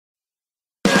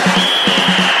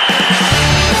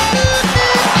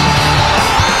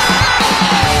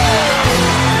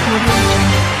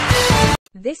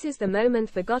This is the moment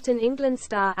forgotten. England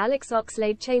star Alex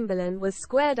Oxlade-Chamberlain was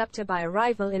squared up to by a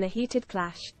rival in a heated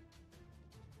clash.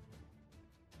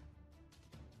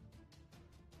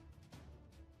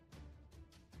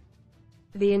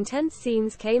 The intense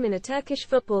scenes came in a Turkish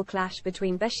football clash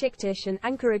between Beşiktaş and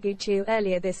Ankaragücü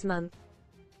earlier this month.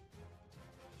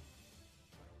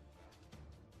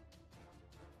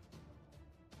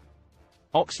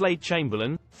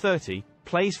 Oxlade-Chamberlain, 30,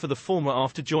 plays for the former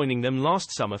after joining them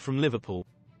last summer from Liverpool.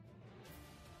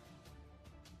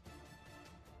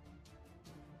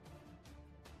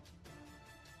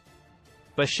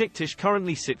 Beşiktaş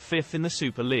currently sit 5th in the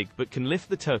Super League but can lift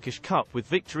the Turkish Cup with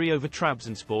victory over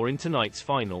Trabzonspor in tonight's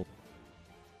final.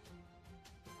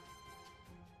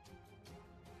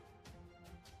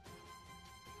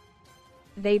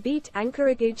 They beat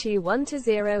Ankaragücü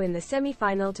 1-0 in the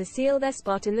semi-final to seal their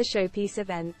spot in the showpiece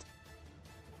event.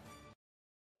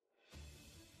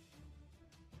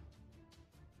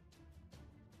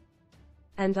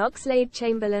 And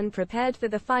Oxlade-Chamberlain prepared for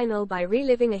the final by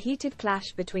reliving a heated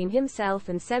clash between himself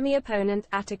and semi-opponent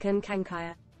Atakan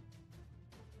Cankaya.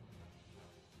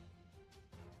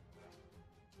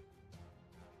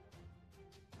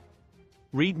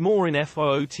 Read more in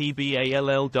FOOTBALLWALK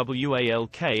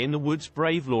in the Woods.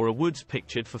 Brave Laura Woods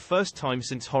pictured for first time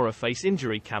since horror face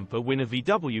injury. Camper win a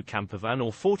VW campervan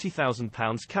or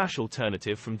 £40,000 cash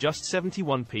alternative from just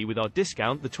 71p with our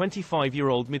discount. The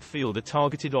 25-year-old midfielder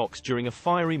targeted Ox during a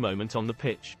fiery moment on the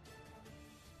pitch.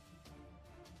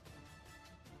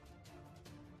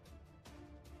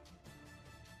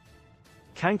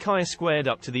 Cankaya squared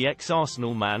up to the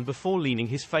ex-Arsenal man before leaning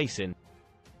his face in.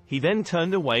 He then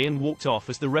turned away and walked off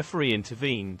as the referee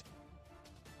intervened.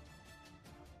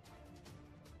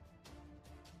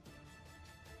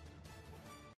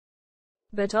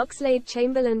 But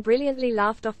Oxlade-Chamberlain brilliantly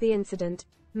laughed off the incident.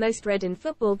 Most read in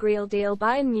football. Real deal.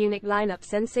 Bayern Munich lineup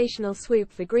sensational swoop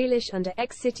for Grealish under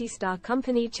ex-City star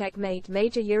company. Checkmate.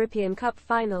 Major European Cup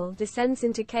final descends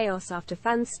into chaos after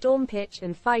fans storm pitch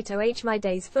and fight. My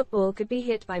days. Football could be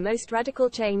hit by most radical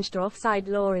change to offside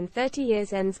law in 30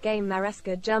 years. Ends game.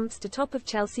 Maresca jumps to top of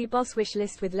Chelsea boss wish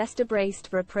list with Leicester braced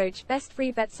for approach. Best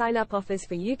free bet sign up offers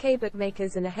for UK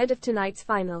bookmakers. And ahead of tonight's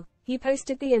final, he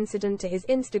posted the incident to his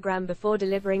Instagram before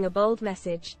delivering a bold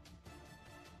message.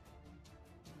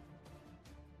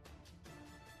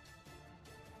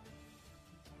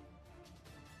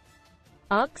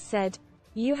 Ox said,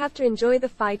 "You have to enjoy the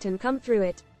fight and come through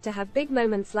it, to have big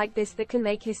moments like this that can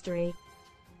make history."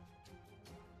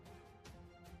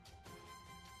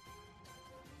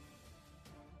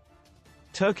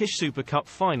 Turkish Super Cup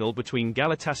final between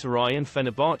Galatasaray and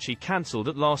Fenerbahce cancelled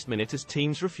at last minute as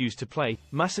teams refused to play.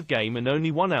 Massive game and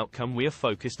only one outcome we are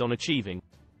focused on achieving.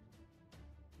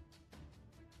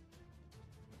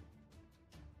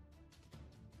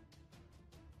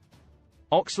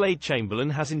 Oxlade-Chamberlain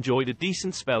has enjoyed a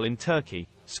decent spell in Turkey,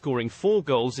 scoring 4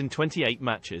 goals in 28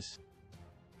 matches.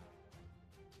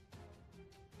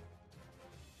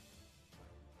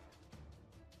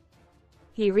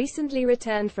 He recently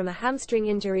returned from a hamstring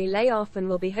injury layoff and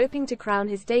will be hoping to crown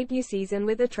his debut season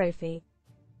with a trophy.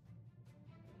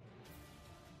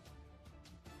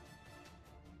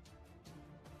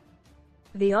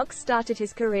 The Ox started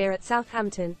his career at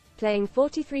Southampton, playing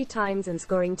 43 times and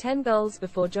scoring 10 goals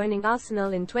before joining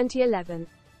Arsenal in 2011.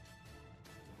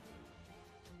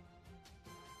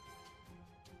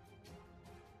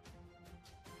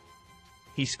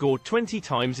 He scored 20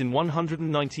 times in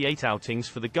 198 outings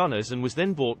for the Gunners and was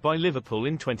then bought by Liverpool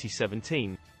in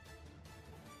 2017.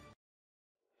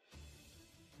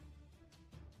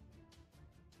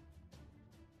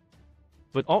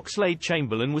 But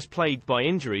Oxlade-Chamberlain was plagued by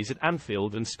injuries at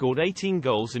Anfield and scored 18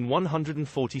 goals in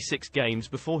 146 games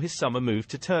before his summer move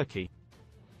to Turkey.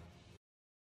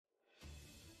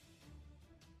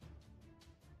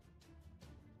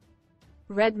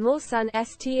 Read more. Sun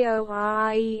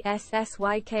STORIESSYK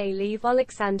leave.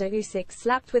 Alexander Usyk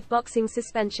slapped with boxing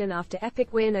suspension after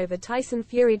epic win over Tyson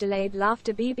Fury. Delayed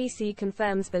laughter. BBC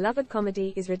confirms beloved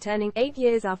comedy is returning 8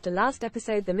 years after last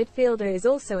episode. The midfielder is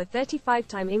also a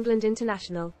 35-time England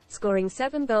international, scoring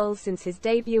 7 goals since his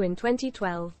debut in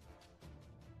 2012.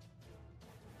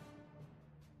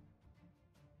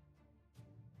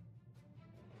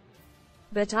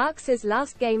 But Arx's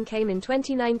last game came in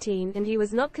 2019 and he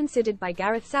was not considered by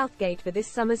Gareth Southgate for this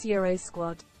summer's Euros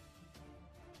squad.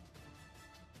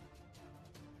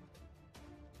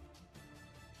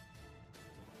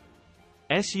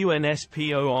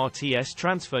 SUNSPORTS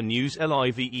transfer news.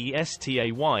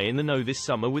 LIVESTAY in the know this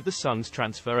summer with the Sun's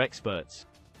transfer experts.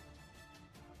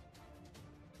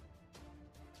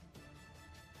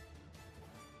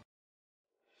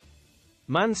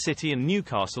 Man City and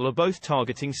Newcastle are both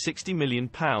targeting £60 million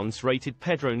rated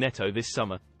Pedro Neto this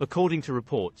summer, according to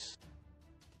reports.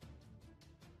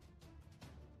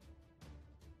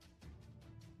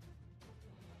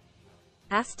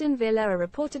 Aston Villa are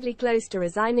reportedly close to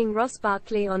resigning Ross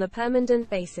Barkley on a permanent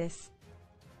basis.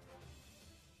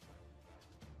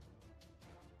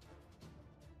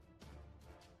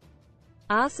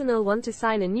 Arsenal want to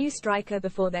sign a new striker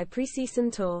before their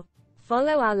pre-season tour.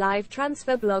 Follow our live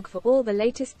transfer blog for all the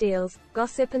latest deals,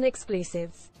 gossip and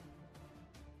exclusives.